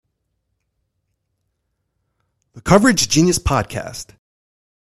The Coverage Genius Podcast.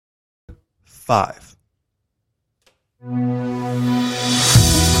 5.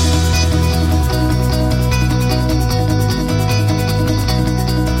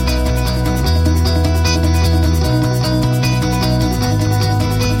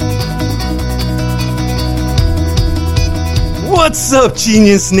 What's up,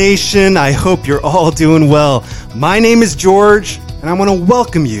 Genius Nation? I hope you're all doing well. My name is George, and I want to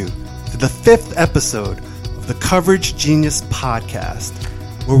welcome you to the 5th episode of the Coverage Genius Podcast,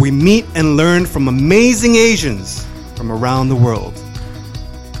 where we meet and learn from amazing Asians from around the world.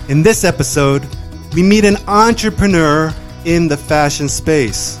 In this episode, we meet an entrepreneur in the fashion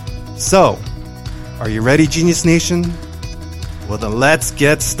space. So, are you ready, Genius Nation? Well, then let's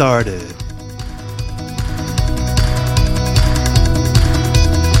get started.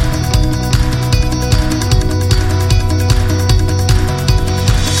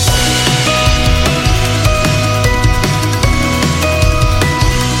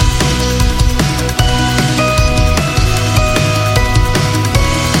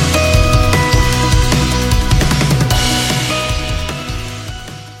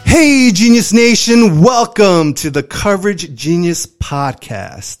 Hey, Genius Nation, welcome to the Coverage Genius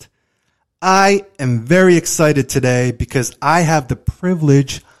Podcast. I am very excited today because I have the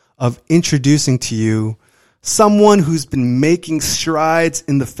privilege of introducing to you someone who's been making strides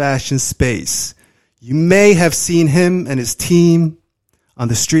in the fashion space. You may have seen him and his team on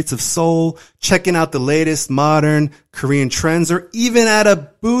the streets of Seoul, checking out the latest modern Korean trends, or even at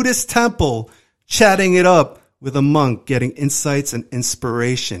a Buddhist temple, chatting it up with a monk, getting insights and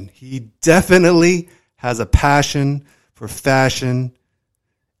inspiration. He definitely has a passion for fashion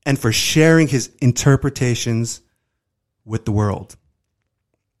and for sharing his interpretations with the world.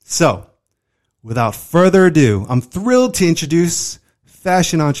 So, without further ado, I'm thrilled to introduce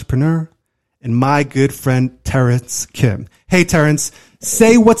fashion entrepreneur and my good friend, Terrence Kim. Hey, Terrence,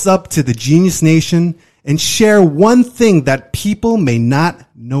 say what's up to the Genius Nation and share one thing that people may not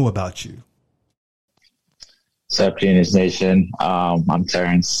know about you. What's up, Genius Nation? I'm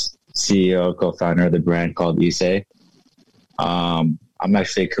Terrence, CEO, co-founder of the brand called IISE. I'm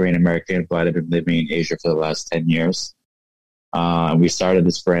actually Korean American, but I've been living in Asia for the last 10 years. We started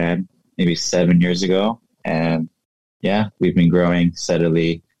this brand maybe 7 years ago, and we've been growing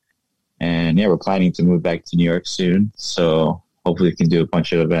steadily. And we're planning to move back to New York soon. So hopefully we can do a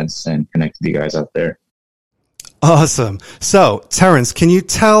bunch of events and connect with you guys out there. Awesome. So, Terrence, can you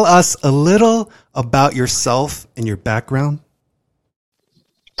tell us a little about yourself and your background?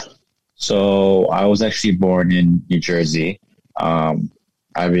 So, I was actually born in New Jersey. I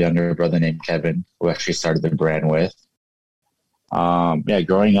have a younger brother named Kevin, who actually started the brand with.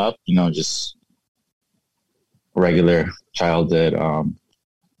 Growing up, just regular childhood.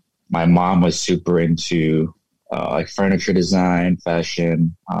 My mom was super into like furniture design,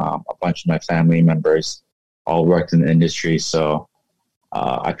 fashion. A bunch of my family members all worked in the industry, so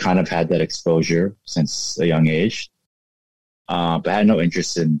I kind of had that exposure since a young age. But I had no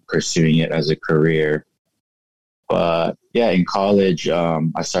interest in pursuing it as a career. But in college, I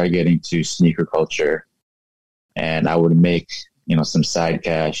started getting to sneaker culture, and I would make, some side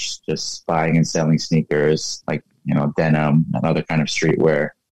cash just buying and selling sneakers, like, denim and other kind of streetwear.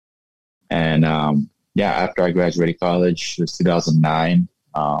 And after I graduated college, it was 2009,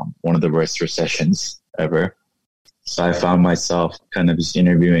 one of the worst recessions ever. So I found myself kind of just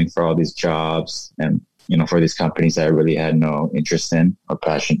interviewing for all these jobs and, for these companies that I really had no interest in or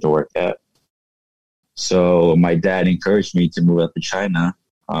passion to work at. So my dad encouraged me to move out to China.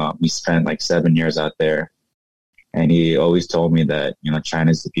 We spent like 7 years out there, and he always told me that,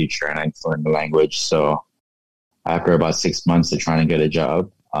 China is the future and I need to learn the language. So after about 6 months of trying to get a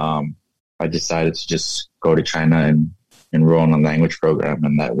job, I decided to just go to China and enroll in a language program,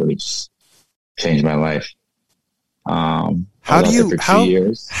 and that really just changed my life. How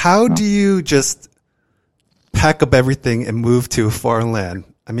do you just pack up everything and move to a foreign land?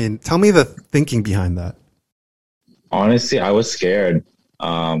 I mean, tell me the thinking behind that. Honestly, I was scared.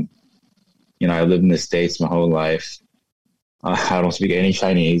 I lived in the States my whole life. I don't speak any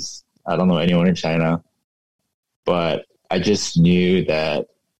Chinese. I don't know anyone in China, but I just knew that,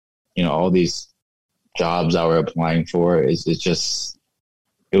 all these jobs I were applying for it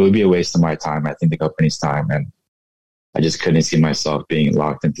would be a waste of my time. I think the company's time, and I just couldn't see myself being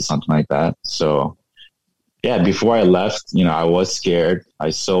locked into something like that. So before I left, I was scared.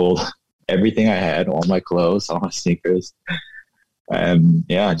 I sold everything I had, all my clothes, all my sneakers. And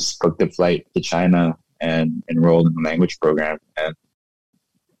I just booked the flight to China and enrolled in the language program. And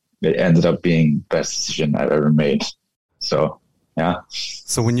it ended up being the best decision I've ever made. So,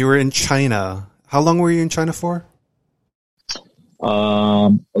 So when you were in China, How long were you in China for? A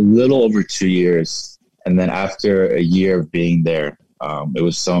little over 2 years. And then after a year of being there, it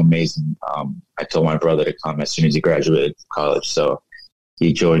was so amazing. I told my brother to come as soon as he graduated college. So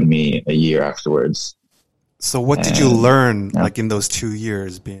he joined me a year afterwards. So what did you learn like in those 2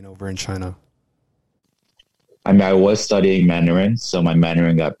 years being over in China? I mean, I was studying Mandarin, so my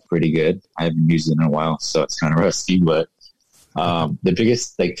Mandarin got pretty good. I haven't used it in a while, so it's kind of rusty. But the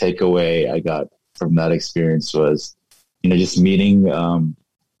biggest like takeaway I got from that experience was, just meeting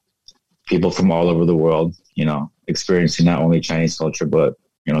people from all over the world. Experiencing not only Chinese culture, but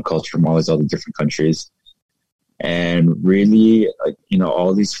culture from all these other different countries, and really, like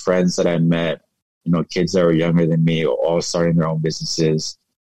all these friends that I met, kids that were younger than me, all starting their own businesses.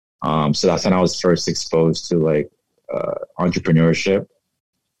 So that's when I was first exposed to like entrepreneurship,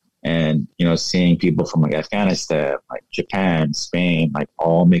 and seeing people from like Afghanistan, like Japan, Spain, like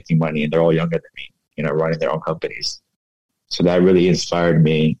all making money, and they're all younger than me, running their own companies. So that really inspired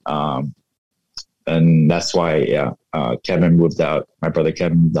me, and that's why Kevin moved out. My brother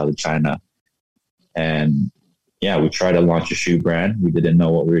Kevin moved out to China, and we tried to launch a shoe brand. We didn't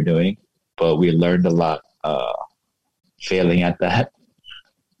know what we were doing, but we learned a lot failing at that.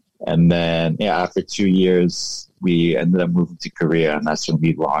 And then, after 2 years, we ended up moving to Korea, and that's when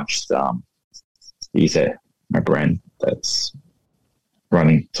we launched IISE, my brand that's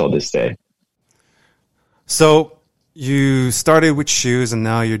running till this day. So you started with shoes, and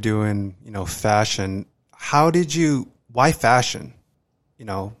now you're doing, fashion. Why fashion?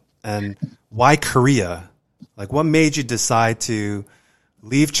 And why Korea? Like, what made you decide to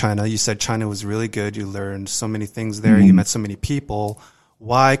leave China? You said China was really good. You learned so many things there. Mm-hmm. You met so many people.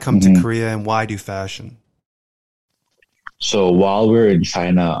 Why come to Korea, and why do fashion? So while we were in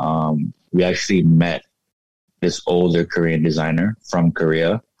China, we actually met this older Korean designer from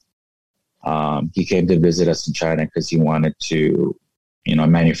Korea. He came to visit us in China because he wanted to,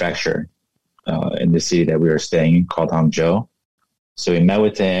 manufacture in the city that we were staying in called Hangzhou. So we met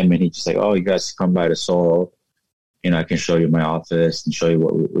with him, and he's just like, "Oh, you guys come by to Seoul. I can show you my office and show you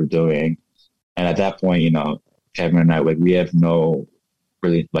what we're doing." And at that point, Kevin and I, we have no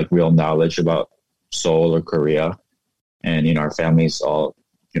really real knowledge about Seoul or Korea, and our family's all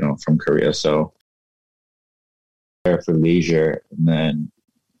from Korea, so there for leisure. And then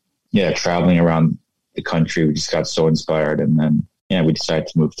traveling around the country, we just got so inspired, and then we decided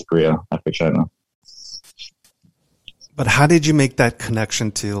to move to Korea after China. But how did you make that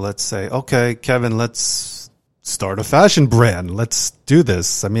connection to, let's say, okay, Kevin, let's start a fashion brand, let's do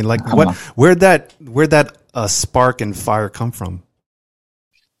this? I mean, where'd that spark and fire come from?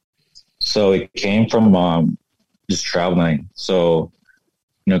 So it came from just traveling. So,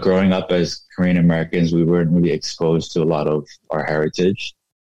 growing up as Korean Americans, we weren't really exposed to a lot of our heritage.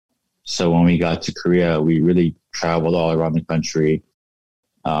 So when we got to Korea, we really traveled all around the country.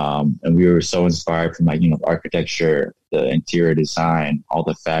 And we were so inspired from architecture, the interior design, all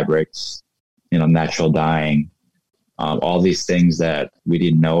the fabrics, natural dyeing, all these things that we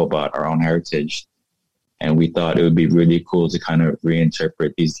didn't know about our own heritage. And we thought it would be really cool to kind of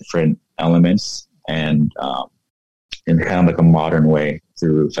reinterpret these different elements and in kind of like a modern way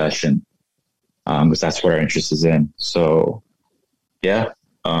through fashion, because that's what our interest is in. So,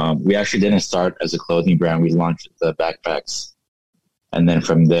 we actually didn't start as a clothing brand. We launched the backpacks. And then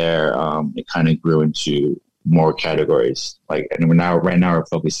from there, it kind of grew into more categories. And right now we're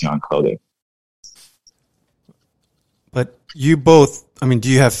focusing on clothing. But you both, do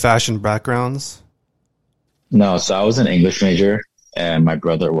you have fashion backgrounds? No, so I was an English major, and my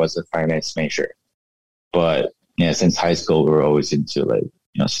brother was a finance major. But since high school, we were always into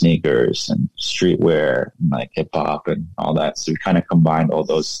sneakers and streetwear, and hip hop and all that. So we kind of combined all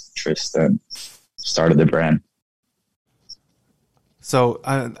those interests and started the brand. So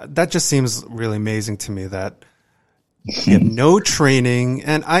that just seems really amazing to me that you have no training,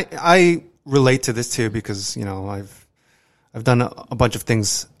 and I relate to this too because I've done a bunch of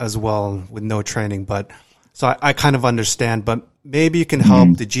things as well with no training, but. So I kind of understand, but maybe you can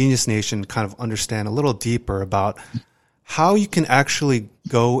help the Genius Nation kind of understand a little deeper about how you can actually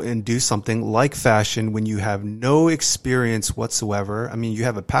go and do something like fashion when you have no experience whatsoever. I mean, you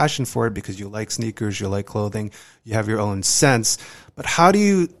have a passion for it because you like sneakers, you like clothing, you have your own sense, but how do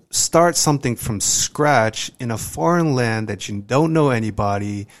you start something from scratch in a foreign land that you don't know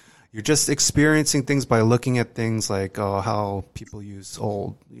anybody? You're just experiencing things by looking at things like how people use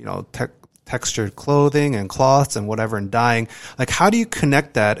old, textured clothing and cloths and whatever and dyeing. How do you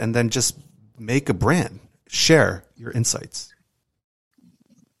connect that and then just make a brand, share your insights?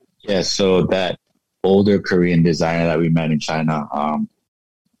 Yeah, so that older Korean designer that we met in China,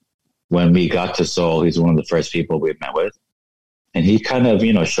 when we got to Seoul, he's one of the first people we met with. And he kind of,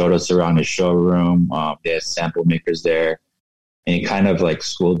 showed us around his showroom. They had sample makers there. And he kind of like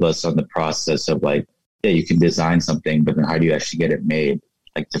schooled us on the process of like, yeah, you can design something, but then how do you actually get it made?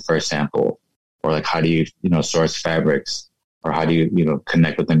 Like the first sample, or like how do you, source fabrics, or how do you,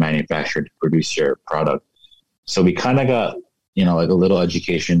 connect with the manufacturer to produce your product? So we kind of got, like a little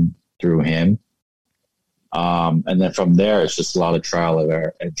education through him. And then from there, it's just a lot of trial and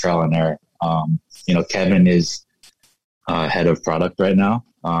error. Kevin is head of product right now.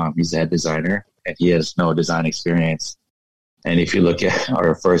 He's the head designer, and he has no design experience. And if you look at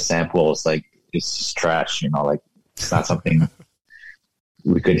our first sample, it's like, it's just trash, like it's not something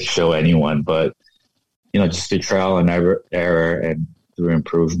we could show anyone, but, just through trial and error and through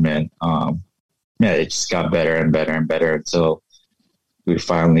improvement, it just got better and better and better until we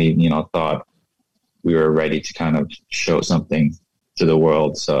finally, thought we were ready to kind of show something to the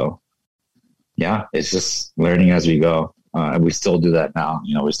world. So yeah, it's just learning as we go. And we still do that now.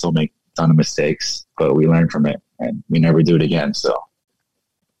 We still make a ton of mistakes, but we learn from it and we never do it again. So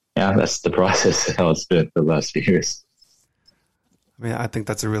yeah, that's the process, how it's been for the last few years. I mean, I think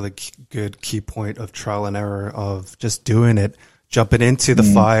that's a really good key point of trial and error, of just doing it, jumping into the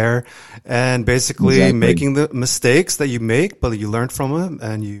fire, and basically making the mistakes that you make, but you learn from them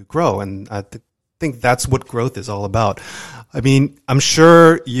and you grow. And I think that's what growth is all about. I mean, I'm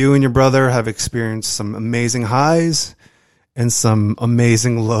sure you and your brother have experienced some amazing highs and some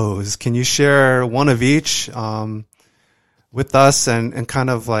amazing lows. Can you share one of each with us, and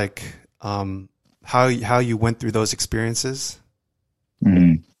kind of like how you went through those experiences?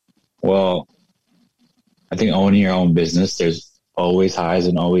 Well, I think owning your own business, there's always highs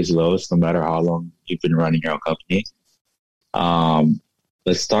and always lows, no matter how long you've been running your own company.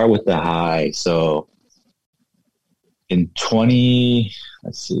 Let's start with the high. So in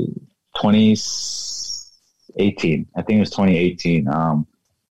 2018, I think it was 2018,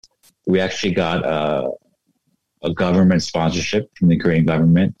 we actually got a government sponsorship from the Korean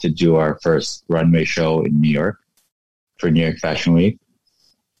government to do our first runway show in New York for New York Fashion Week.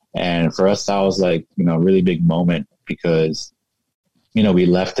 And for us, that was like, a really big moment because, we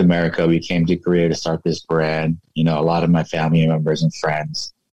left America, we came to Korea to start this brand. A lot of my family members and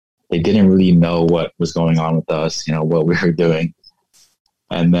friends, they didn't really know what was going on with us, what we were doing.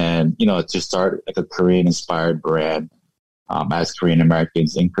 And then, to start like a Korean inspired brand as Korean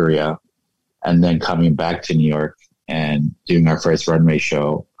Americans in Korea, and then coming back to New York and doing our first runway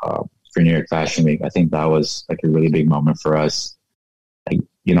show for New York Fashion Week. I think that was like a really big moment for us. Like,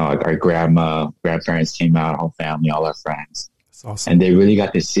 our grandparents came out, whole family, all our friends. That's awesome. And they really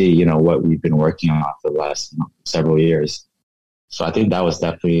got to see, what we've been working on for the last several years. So I think that was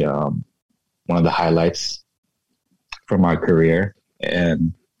definitely one of the highlights from our career.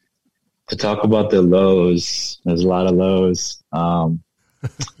 And to talk about the lows, there's a lot of lows.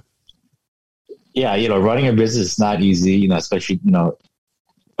 Yeah, running a business is not easy, especially, what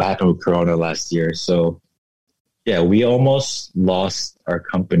happened with Corona last year. So yeah, we almost lost our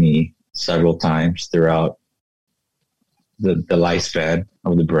company several times throughout the lifespan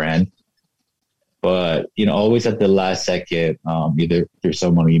of the brand. But, always at the last second, either through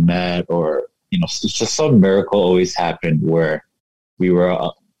someone we met or, it's just some miracle always happened where we were,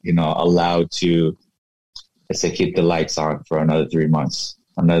 allowed to, let's say, keep the lights on for another 3 months,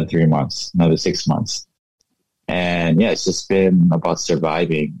 another 6 months. And yeah, it's just been about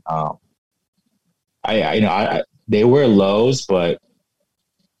surviving. They were lows, but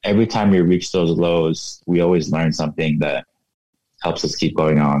every time we reach those lows, we always learn something that helps us keep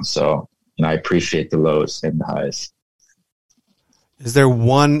going on. So, I appreciate the lows and the highs. Is there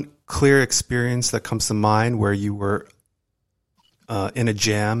one clear experience that comes to mind where you were in a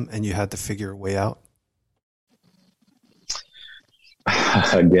jam and you had to figure a way out?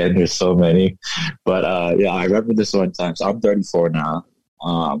 Again, there's so many, but yeah, I remember this one time. So I'm 34 now.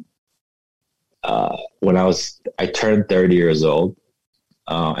 When I turned 30 years old,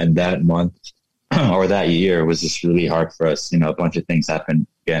 and that month or that year was just really hard for us. A bunch of things happened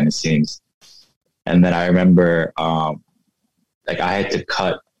behind the scenes. And then I remember, like I had to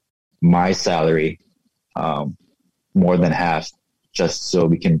cut my salary, more than half just so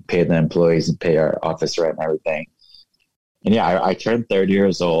we can pay the employees and pay our office rent and everything. And yeah, I turned 30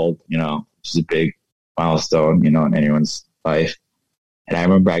 years old, which is a big milestone, in anyone's life. And I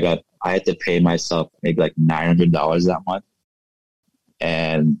remember I had to pay myself maybe like $900 that month.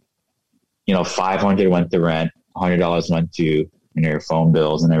 And, $500 went to rent, $100 went to, your phone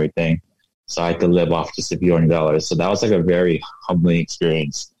bills and everything. So I had to live off just a few $100. So that was like a very humbling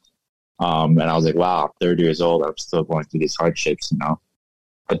experience. And I was like, wow, I'm 30 years old. I'm still going through these hardships,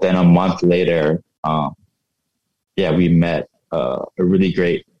 But then a month later, we met a really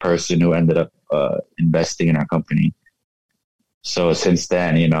great person who ended up investing in our company. So since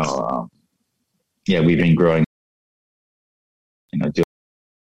then, we've been growing,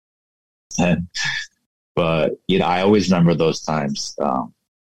 and, but, I always remember those times.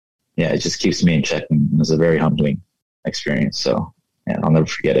 It just keeps me in check, and it was a very humbling experience. So, I'll never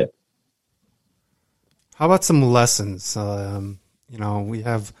forget it. How about some lessons? We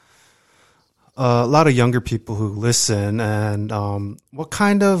have a lot of younger people who listen, and what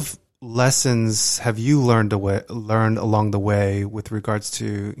kind of lessons have you learned along the way with regards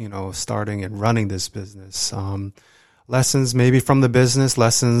to starting and running this business? Lessons maybe from the business,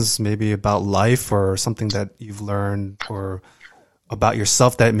 lessons maybe about life, or something that you've learned or about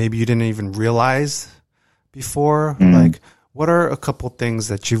yourself that maybe you didn't even realize before. Like, what are a couple things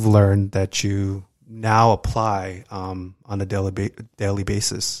that you've learned that you now apply on a daily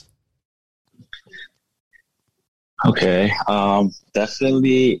basis? Okay.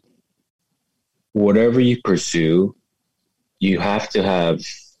 Definitely, whatever you pursue, you have to have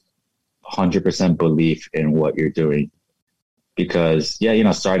 100% belief in what you're doing. Because,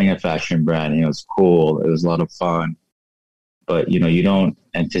 starting a fashion brand, it's cool. It was a lot of fun. But, you don't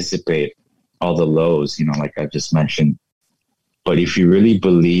anticipate all the lows, like I just mentioned. But if you really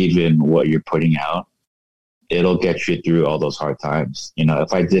believe in what you're putting out, it'll get you through all those hard times.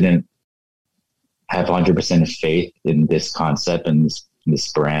 If I didn't have 100% faith in this concept and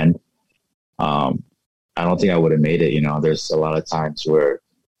this brand, I don't think I would have made it. There's a lot of times where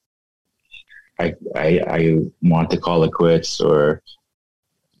I want to call it quits, or,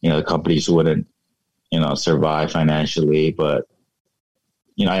 the companies wouldn't, survive financially. But,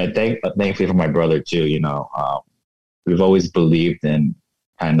 thankfully for my brother too, we've always believed in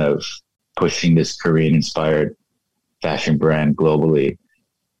kind of pushing this Korean inspired fashion brand globally.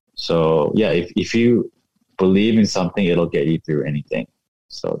 So if you believe in something, it'll get you through anything.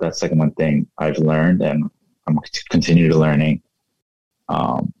 So that's like one thing I've learned, and I'm continue to learning.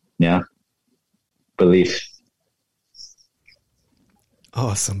 Belief.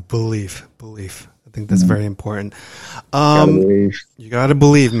 Awesome. Belief. I think that's very important. You gotta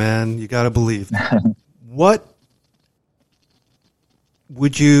believe, man. You gotta believe. What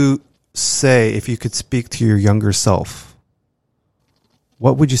would you say if you could speak to your younger self?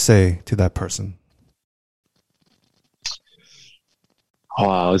 What would you say to that person? Oh,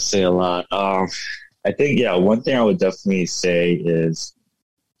 I would say a lot. I think, one thing I would definitely say is,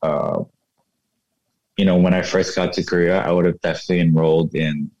 when I first got to Korea, I would have definitely enrolled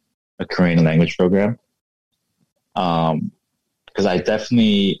in a Korean language program. Because I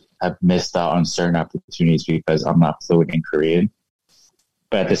definitely have missed out on certain opportunities because I'm not fluent in Korean.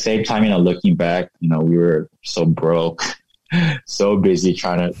 But at the same time, looking back, we were so broke, so busy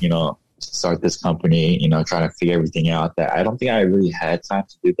trying to, start this company, trying to figure everything out, that I don't think I really had time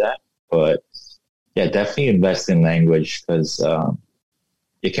to do that. But definitely invest in language, because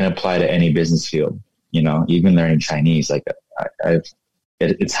it can apply to any business field. Even learning Chinese, like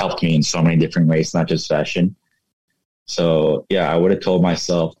it's helped me in so many different ways, not just fashion. So I would have told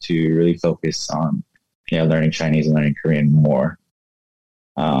myself to really focus on learning Chinese and learning Korean more.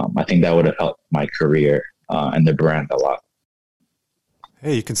 I think that would have helped my career and the brand a lot.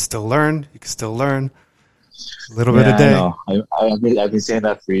 Hey, you can still learn. A little bit a day. I know. I've been saying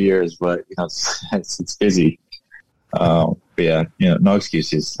that for years, but it's busy. But no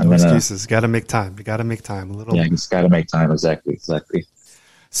excuses. No excuses. Got to make time. You just got to make time. Exactly.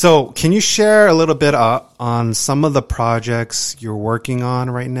 So, can you share a little bit on some of the projects you're working on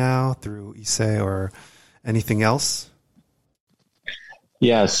right now through IISE or anything else?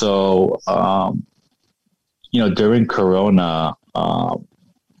 Yeah. So, during Corona,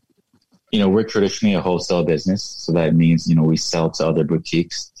 we're traditionally a wholesale business. So that means, we sell to other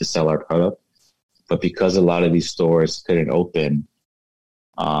boutiques to sell our product. But because a lot of these stores couldn't open,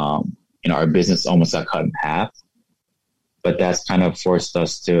 our business almost got cut in half. But that's kind of forced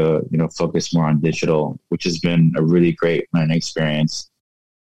us to, focus more on digital, which has been a really great learning experience.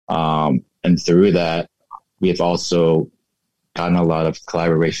 And through that, we have also gotten a lot of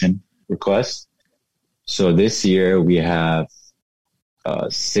collaboration requests. So this year we have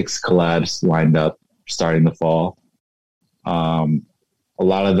 6 collabs lined up starting the fall. A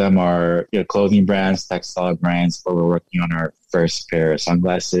lot of them are clothing brands, textile brands, but we're working on our first pair of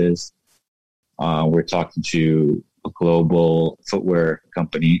sunglasses. We're talking to a global footwear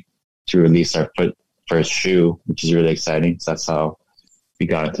company to release our first shoe, which is really exciting. So that's how we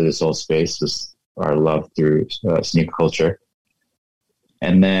got into this whole space, was our love through sneaker culture.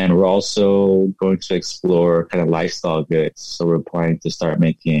 And then we're also going to explore kind of lifestyle goods. So we're planning to start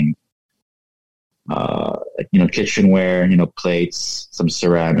making, kitchenware, plates, some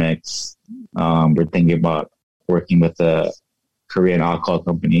ceramics. We're thinking about working with a Korean alcohol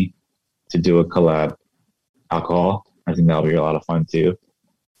company to do a collab alcohol. I think that'll be a lot of fun too.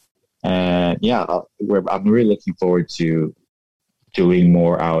 And yeah, I'm really looking forward to doing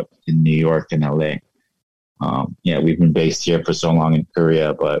more out in New York and LA. We've been based here for so long in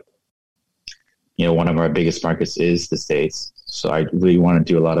Korea, but one of our biggest markets is the States. So I really want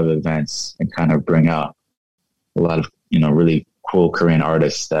to do a lot of events and kind of bring out a lot of, really cool Korean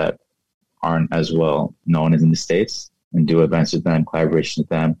artists that aren't as well known as in the States, and do events with them, collaboration with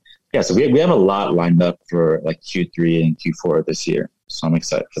them. Yeah, so we have a lot lined up for like Q3 and Q4 this year. So I'm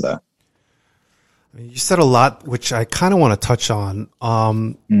excited for that. You said a lot, which I kind of want to touch on.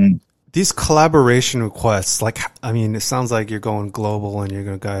 These collaboration requests, it sounds like you're going global and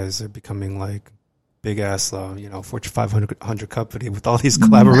you guys are becoming like big ass, Fortune 500 company with all these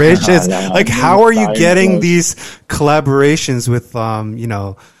collaborations. How are you getting these collaborations with,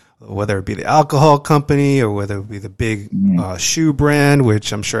 whether it be the alcohol company or whether it be the big shoe brand,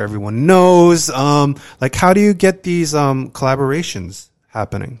 which I'm sure everyone knows? How do you get these collaborations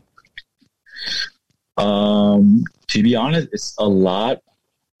happening? To be honest, it's a lot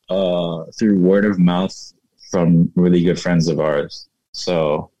through word of mouth from really good friends of ours.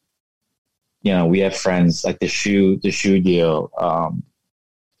 So, we have friends like the shoe deal.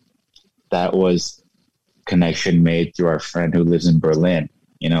 That was connection made through our friend who lives in Berlin.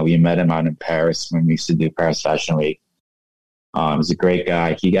 We met him out in Paris when we used to do Paris Fashion Week. He's a great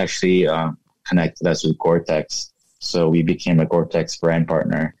guy. He actually connected us with Gore-Tex. So we became a Gore-Tex brand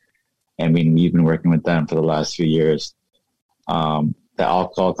partner. And we've been working with them for the last few years. The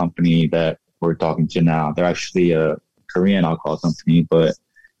alcohol company that we're talking to now, they're actually a Korean alcohol company, but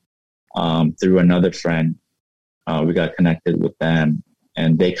through another friend, we got connected with them,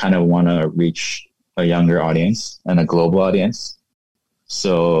 and they kind of want to reach a younger audience and a global audience.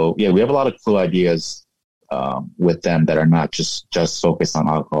 So yeah, we have a lot of cool ideas with them that are not just focused on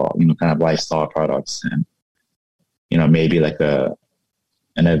alcohol, kind of lifestyle products, and maybe like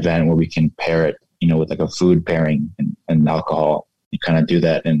an event where we can pair it, with like a food pairing and alcohol. You kind of do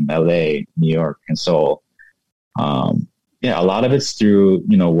that in LA, New York, and Seoul. A lot of it's through,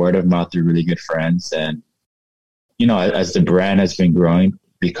 word of mouth through really good friends. And, as the brand has been growing,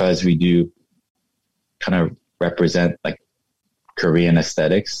 because we do kind of represent like Korean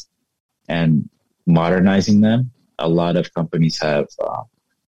aesthetics and modernizing them, a lot of companies have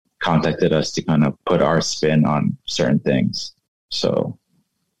contacted us to kind of put our spin on certain things. So,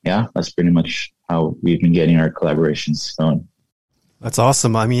 yeah, that's pretty much how we've been getting our collaborations going. That's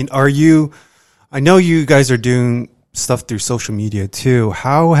awesome. I know you guys are doing stuff through social media too.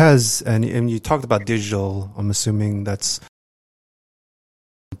 How and you talked about digital, I'm assuming that's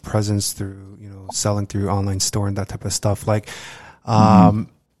presence through, selling through online store and that type of stuff.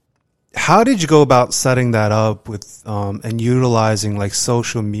 How did you go about setting that up with and utilizing like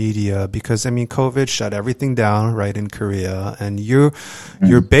social media? Because COVID shut everything down right in Korea, and you're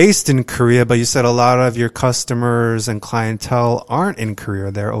based in Korea, but you said a lot of your customers and clientele aren't in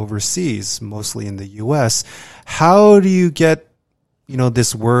Korea; they're overseas, mostly in the U.S. How do you get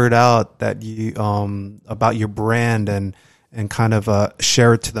this word out that you about your brand and kind of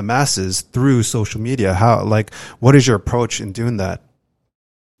share it to the masses through social media? What is your approach in doing that?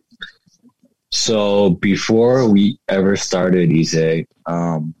 So before we ever started IISE,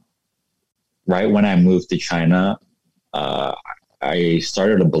 right when I moved to China, I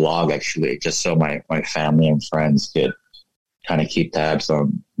started a blog actually, just so my family and friends could kind of keep tabs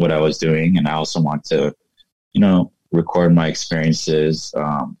on what I was doing. And I also want to, record my experiences,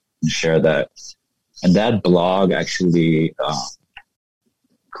 and share that. And that blog actually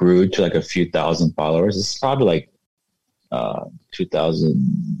grew to like a few thousand followers. It's probably like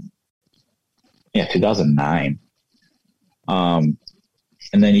 2009. And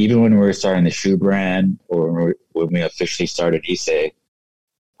then even when we were starting the shoe brand, or when we officially started IISE,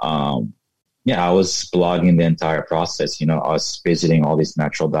 I was blogging the entire process, us visiting all these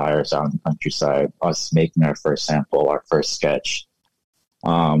natural dyers out in the countryside, us making our first sample, our first sketch.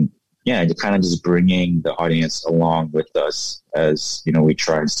 Kind of just bringing the audience along with us as, we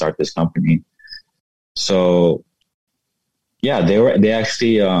try and start this company. So they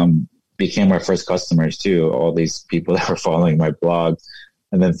actually, became our first customers too. All these people that were following my blog.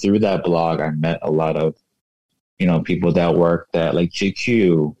 And then through that blog, I met a lot of, people that worked at like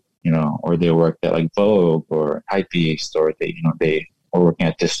GQ, or they worked at like Vogue or Hypebeast, or they were working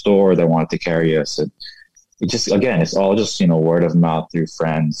at this store that wanted to carry us. And, it just, again, it's all just, word of mouth through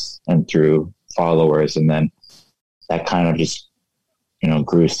friends and through followers. And then that kind of just,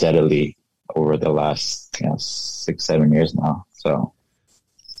 grew steadily over the last, 6-7 years now. So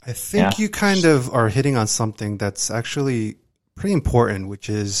I think you kind of are hitting on something that's actually pretty important, which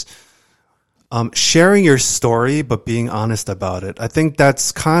is sharing your story, but being honest about it. I think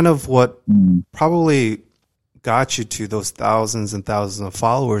that's kind of what probably got you to those thousands and thousands of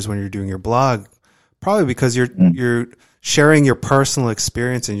followers when you're doing your blog, probably because you're sharing your personal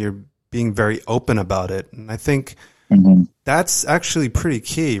experience and you're being very open about it. And I think that's actually pretty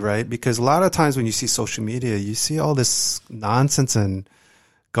key, right? Because a lot of times when you see social media, you see all this nonsense and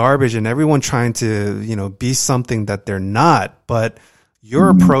garbage and everyone trying to, be something that they're not. But your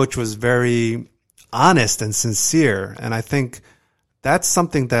approach was very honest and sincere. And I think that's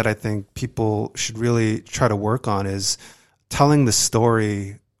something that I think people should really try to work on, is telling the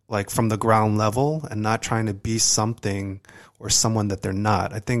story like from the ground level and not trying to be something or someone that they're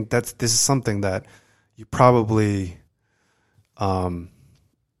not. I think this is something that you probably,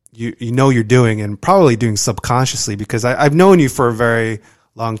 you're doing, and probably doing subconsciously, because I've known you for a very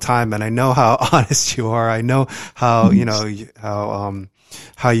long time and I know how honest you are. I know how,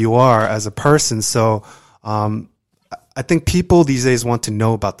 how you are as a person. So, I think people these days want to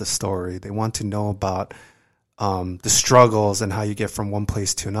know about the story. They want to know about the struggles and how you get from one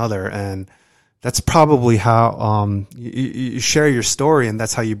place to another. And that's probably how you share your story, and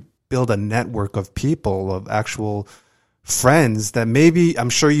that's how you build a network of people, of actual friends that maybe, I'm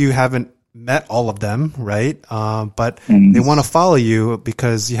sure you haven't met all of them, right? But they want to follow you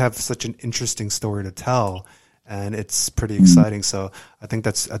because you have such an interesting story to tell, and it's pretty exciting. So I think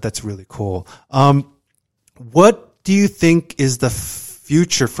that's really cool. What do you think is the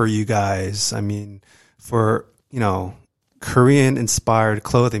future for you guys? I mean, for, Korean inspired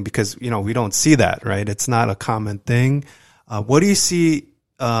clothing, because, we don't see that, right? It's not a common thing. What do you see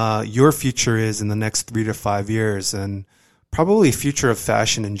your future is in the next 3 to 5 years, and probably future of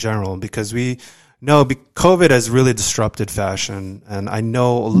fashion in general? Because we know COVID has really disrupted fashion. And I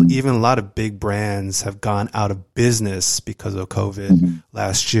know even a lot of big brands have gone out of business because of COVID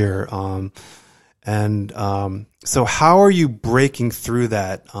last year. So how are you breaking through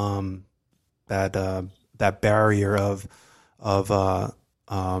that barrier of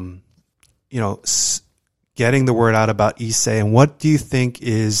getting the word out about IISE? And what do you think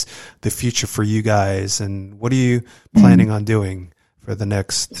is the future for you guys? And what are you planning on doing for the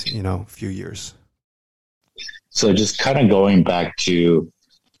next, few years? So just kind of going back to,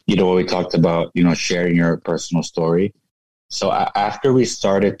 what we talked about, sharing your personal story. So after we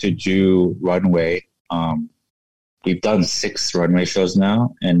started to do runway, we've done 6 runway shows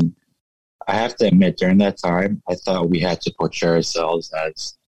now. And I have to admit, during that time, I thought we had to portray ourselves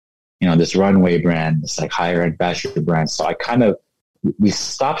as, this runway brand, this like higher end fashion brand. So we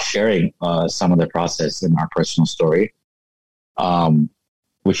stopped sharing some of the process in our personal story,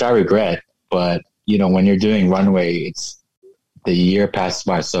 which I regret. But, when you're doing runway, the year passes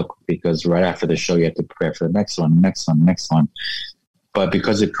by so quick, because right after the show, you have to prepare for the next one. But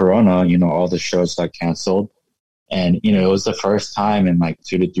because of Corona, all the shows got canceled. And, it was the first time in like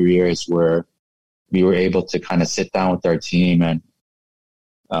 2 to 3 years where we were able to kind of sit down with our team and,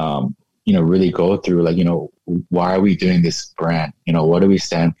 really go through like, why are we doing this brand? What do we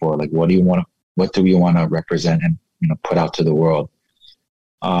stand for? Like, what do we want to represent and, put out to the world?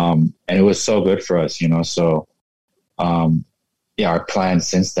 And it was so good for us, So, our plan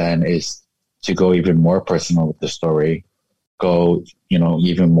since then is to go even more personal with the story, go,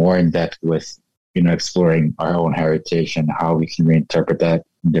 even more in depth with, exploring our own heritage and how we can reinterpret that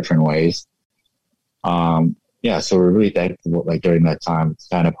in different ways. So we're really thankful, like during that time, to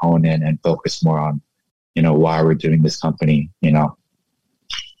kind of hone in and focus more on, why we're doing this company, and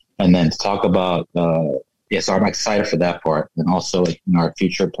then to talk about, so I'm excited for that part. And also in our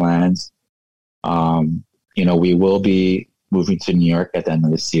future plans, we will be moving to New York at the end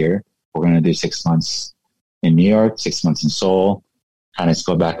of this year. We're going to do 6 months in New York, 6 months in Seoul, kind of just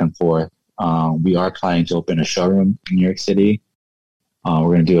go back and forth. We are planning to open a showroom in New York City. We're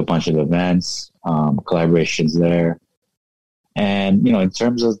going to do a bunch of events, collaborations there. And, in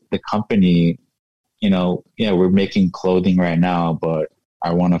terms of the company, we're making clothing right now, but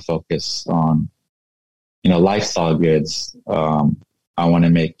I want to focus on, lifestyle goods. I want to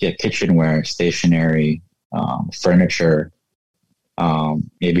make kitchenware, stationery, furniture.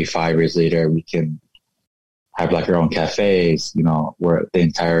 Maybe 5 years later, we can have like our own cafes, where the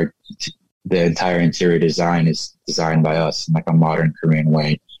entire interior design is designed by us in like a modern Korean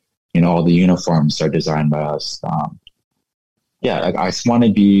way. All the uniforms are designed by us. I just want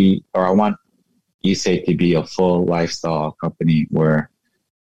to I want IISE to be a full lifestyle company where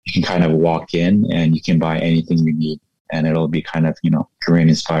you can kind of walk in and you can buy anything you need, and it'll be kind of, Korean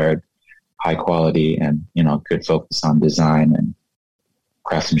inspired, high quality, and, good focus on design and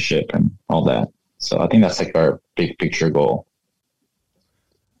craftsmanship and all that. So I think that's like our big picture goal.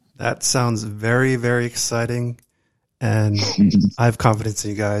 That sounds very, very exciting, and I have confidence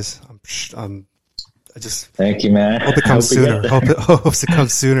in you guys. I just thank you, man. Hope it comes sooner. Hopes it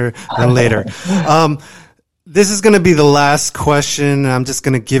comes sooner than later. This is going to be the last question. I'm just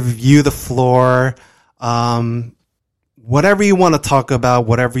going to give you the floor. Whatever you want to talk about,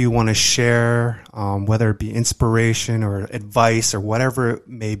 whatever you want to share, whether it be inspiration or advice or whatever it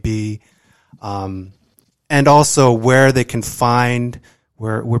may be, and also where they can find,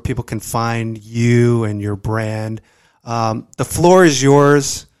 where people can find you and your brand. The floor is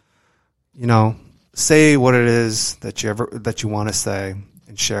yours. Say what it is that you want to say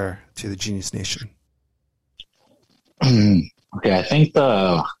and share to the Genius Nation. Okay, I think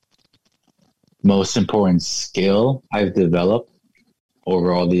the most important skill I've developed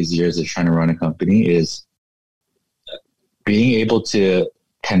over all these years of trying to run a company is being able to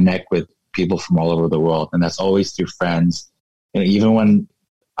connect with people from all over the world. And that's always through friends. Even when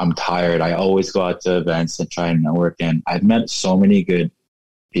I'm tired, I always go out to events and try and network. And I've met so many good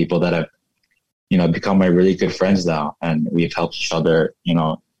people that have, become my really good friends now. And we've helped each other,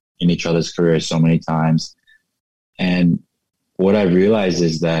 in each other's careers so many times. And what I realized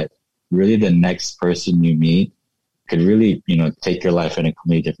is that really the next person you meet could really, take your life in a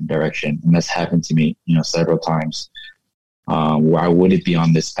completely different direction. And that's happened to me, several times, where I wouldn't be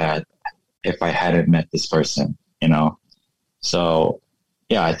on this path if I hadn't met this person, So,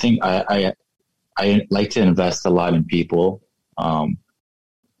 yeah, I think I like to invest a lot in people.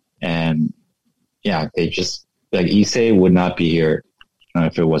 And yeah, they just, like IISE would not be here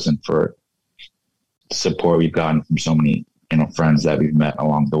if it wasn't for support we've gotten from so many, friends that we've met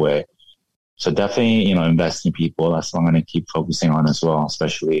along the way. So definitely, invest in people. That's what I'm going to keep focusing on as well,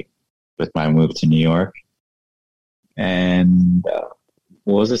 especially with my move to New York. And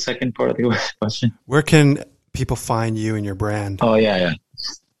what was the second part of the question? Where can people find you and your brand? Oh, yeah.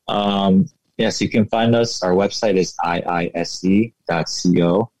 Yes, you can find us. Our website is IISE.co.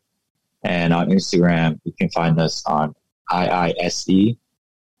 And on Instagram, you can find us on IISE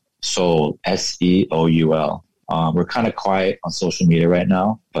Seoul, SEOUL. We're kind of quiet on social media right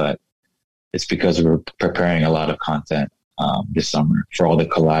now, but it's because we're preparing a lot of content this summer for all the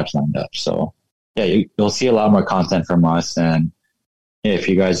collabs lined up. So yeah, you'll see a lot more content from us. And if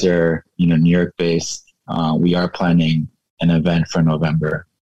you guys are, New York based, we are planning an event for November.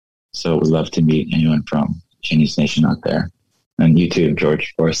 So we'd love to meet anyone from Genius Nation out there. And you too,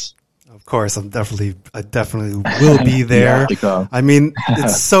 George, of course. Of course, I definitely will be there. I mean,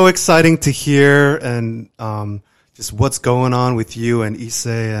 it's so exciting to hear and just what's going on with you and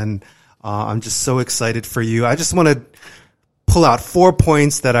IISE, and I'm just so excited for you. I just want to pull out 4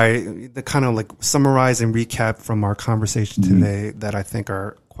 points that kind of like summarize and recap from our conversation today that I think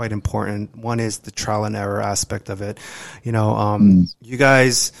are quite important. One is the trial and error aspect of it. You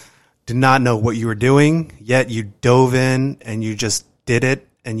guys did not know what you were doing, yet you dove in and you just did it.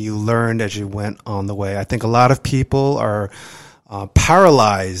 And you learned as you went on the way. I think a lot of people are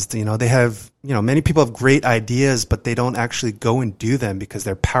paralyzed. They have, many people have great ideas, but they don't actually go and do them because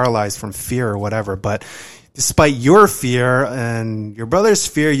they're paralyzed from fear or whatever. But despite your fear and your brother's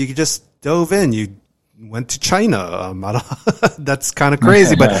fear, you just dove in. You went to China. That's kind of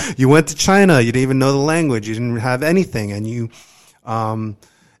crazy, but you went to China. You didn't even know the language. You didn't have anything, and you, and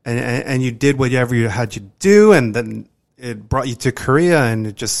you did whatever you had to do, and then it brought you to Korea, and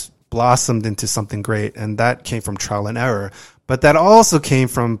it just blossomed into something great. And that came from trial and error. But that also came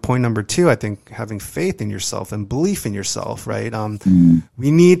from point number 2, I think, having faith in yourself and belief in yourself, right?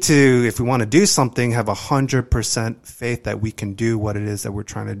 We need to, if we want to do something, have 100% faith that we can do what it is that we're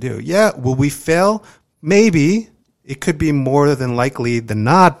trying to do. Yeah, will we fail? Maybe. It could be more than likely than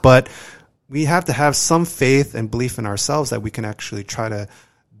not, but we have to have some faith and belief in ourselves that we can actually try to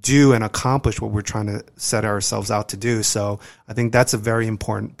do and accomplish what we're trying to set ourselves out to do. So I think that's a very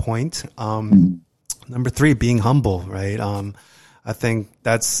important point. Number 3, being humble, right? I think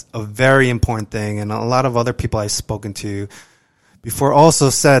that's a very important thing. And a lot of other people I've spoken to before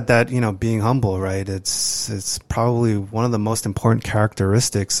also said that, being humble, right? It's probably one of the most important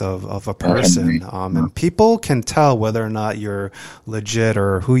characteristics of a person. And people can tell whether or not you're legit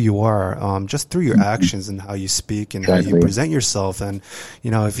or who you are, just through your actions and how you speak and how you present yourself. And,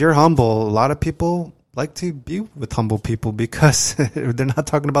 if you're humble, a lot of people like to be with humble people because they're not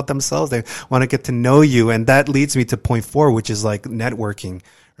talking about themselves. They want to get to know you. And that leads me to point 4, which is like networking,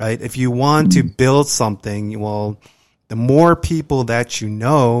 right? If you want to build something, well, the more people that you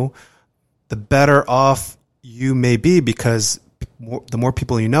know, the better off you may be, because the more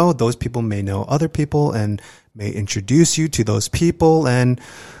people you know, those people may know other people and may introduce you to those people, and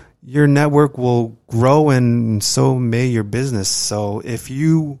your network will grow, and so may your business. So if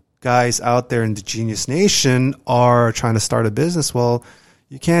you guys out there in the Genius Nation are trying to start a business, well,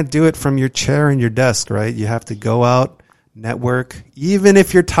 you can't do it from your chair and your desk, right? You have to go out, network, even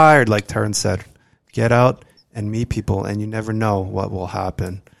if you're tired, like Terrence said. Get out and meet people, and you never know what will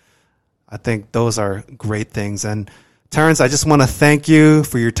happen. I think those are great things. And Terrence, I just want to thank you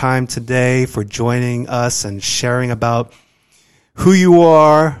for your time today, for joining us and sharing about who you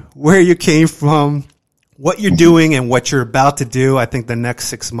are, where you came from, what you're doing, and what you're about to do. I think the next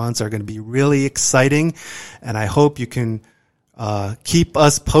 6 months are going to be really exciting, and I hope you can keep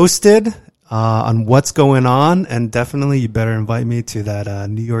us posted on what's going on. And definitely, you better invite me to that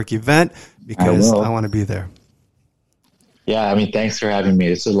New York event, because I want to be there. Yeah, I mean, thanks for having me.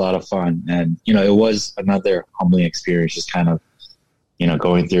 This was a lot of fun, and it was another humbling experience, just kind of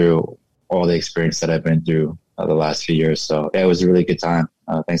going through all the experience that I've been through the last few years. So yeah, it was a really good time.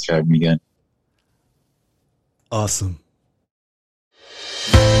 Thanks for having me again. Awesome.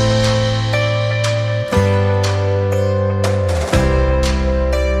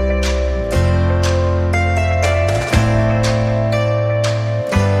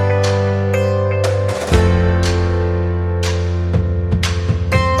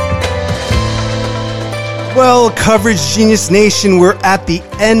 Well, Coverage Genius Nation, we're at the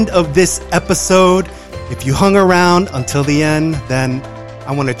end of this episode. If you hung around until the end, then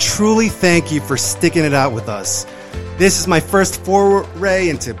I want to truly thank you for sticking it out with us. This is my first foray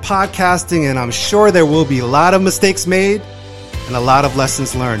into podcasting, and I'm sure there will be a lot of mistakes made and a lot of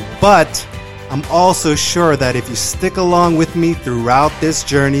lessons learned. But I'm also sure that if you stick along with me throughout this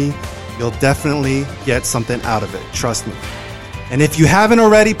journey, you'll definitely get something out of it. Trust me. And if you haven't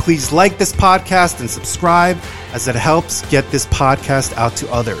already, please like this podcast and subscribe, as it helps get this podcast out to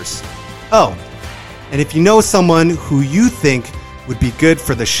others. Oh, and if you know someone who you think would be good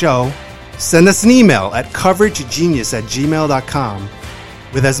for the show, send us an email at coveragegenius@gmail.com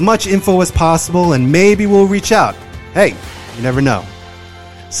with as much info as possible, and maybe we'll reach out. Hey, you never know.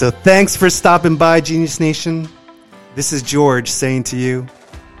 So thanks for stopping by, Genius Nation. This is George saying to you,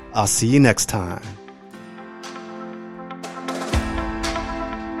 I'll see you next time.